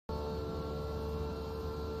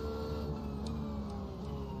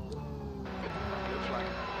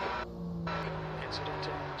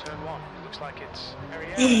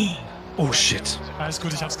Oh shit. Alles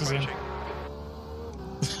gut, ich hab's gesehen.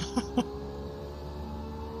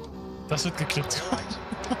 Das wird geklippt.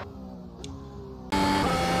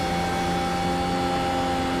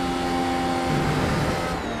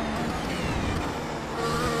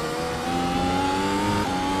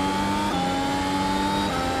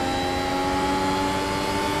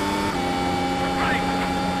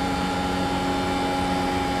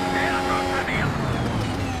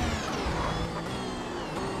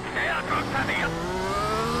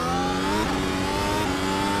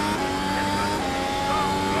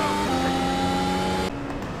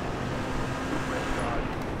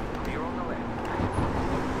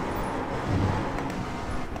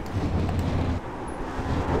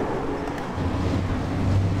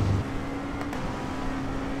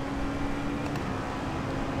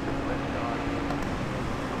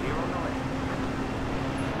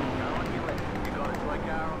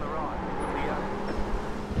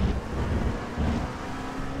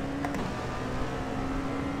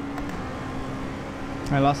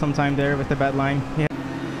 I lost some time there with the bad line. Yeah.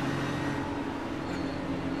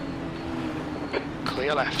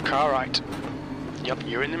 Clear left, car right. Yep,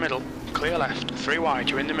 you're in the middle. Clear left, 3 wide,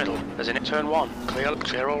 you're in the middle. As in it, turn 1.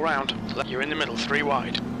 Clear all round. You're in the middle, 3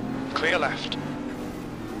 wide. Clear left.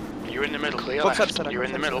 You're in the middle, clear left. You're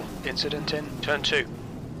in the middle. Incident in, turn 2.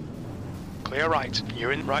 Clear right,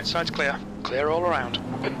 you're in, right side's clear. Clear all around.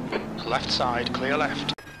 Left side, clear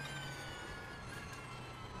left.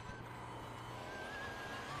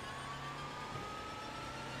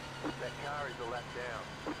 That car is a lap down.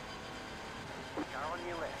 Car on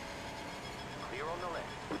your left. Clear on the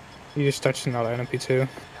left. You just touched another NP2.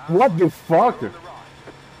 What the fuck? Car right.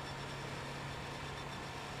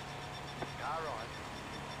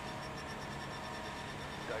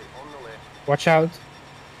 Stay on the left. Watch out.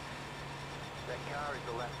 That car is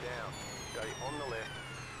a lap down. Stay on the left.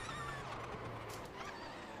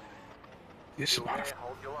 This Still there,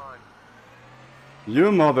 hold your line.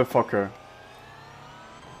 You motherfucker.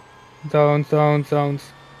 Don't.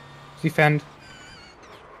 Defend.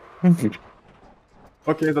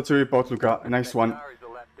 Okay, that's a report, Luca. Nice one.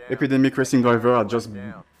 Epidemic racing driver are just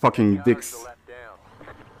fucking dicks.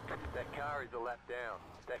 That car is a lap down.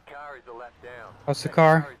 That car is a lap down. How's the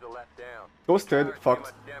car? Toasted,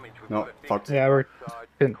 fucked. No, fucked. Yeah, we're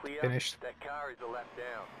finished. That car is a lap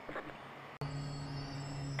down.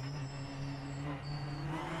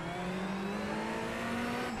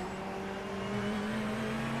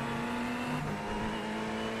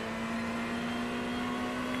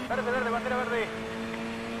 Verde, bandera verde.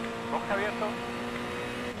 Box abierto.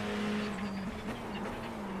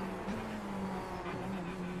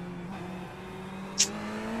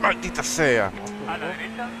 Maldita sea. A la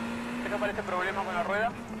derecha. ¿Qué te parece problema con la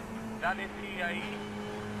rueda? Dale, sigue ahí.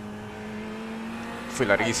 Fue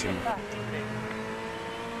larguísimo.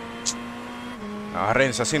 No,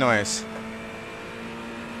 Renzo, así no es.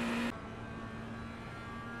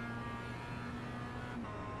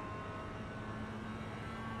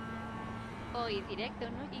 Hoy directo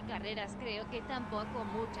no y carreras creo que tampoco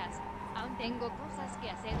muchas. Aún tengo cosas que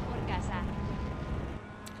hacer por casa.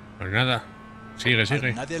 Pues nada.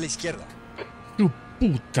 Sigue. Nadie a la izquierda. Tu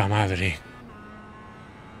puta madre.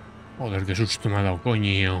 Joder, qué susto me ha dado,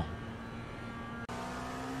 coño.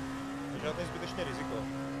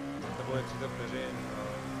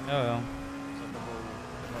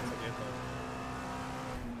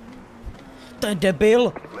 Ten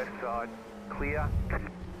debil! Left side. Clear.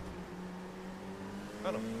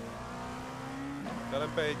 Ano.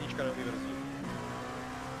 LMP1 nový verzí.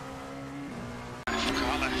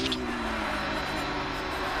 Car left.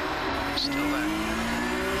 Still there.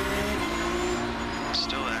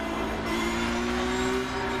 Still there.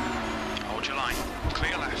 Hold your line.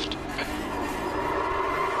 Clear left.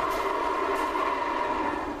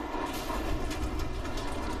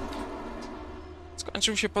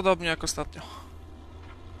 Skończył się podobnie jak ostatnio.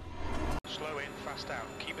 Slow in, fast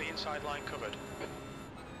out. Keep the inside line covered.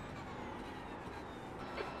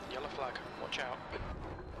 Yellow flag. Watch out.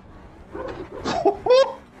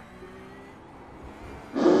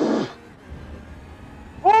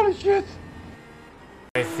 Holy shit!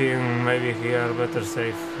 I think maybe here better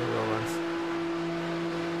safe once.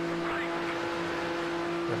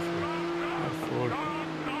 Careful.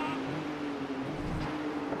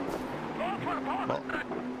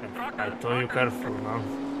 I told you careful now.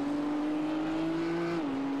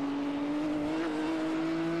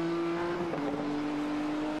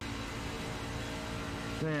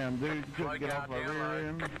 Damn, dude, you couldn't get off my rear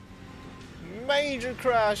end. Major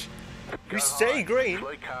crash. We stay green.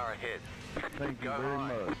 Blue car ahead. Thank you very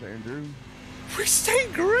much, Andrew. We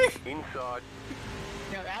stayed green! Inside.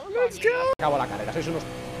 Let's go! Acabo la carrera, sois unos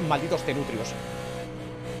malditos tenutrios.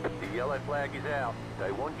 The yellow flag is out.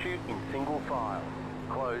 They want you in single file.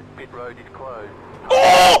 Closed. Pit road is closed.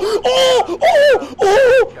 Oh! Oh! Oh!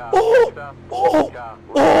 Oh! Car, Oh! car, Oh! car,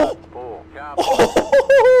 Oh! four, car,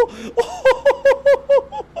 Oh! Oh!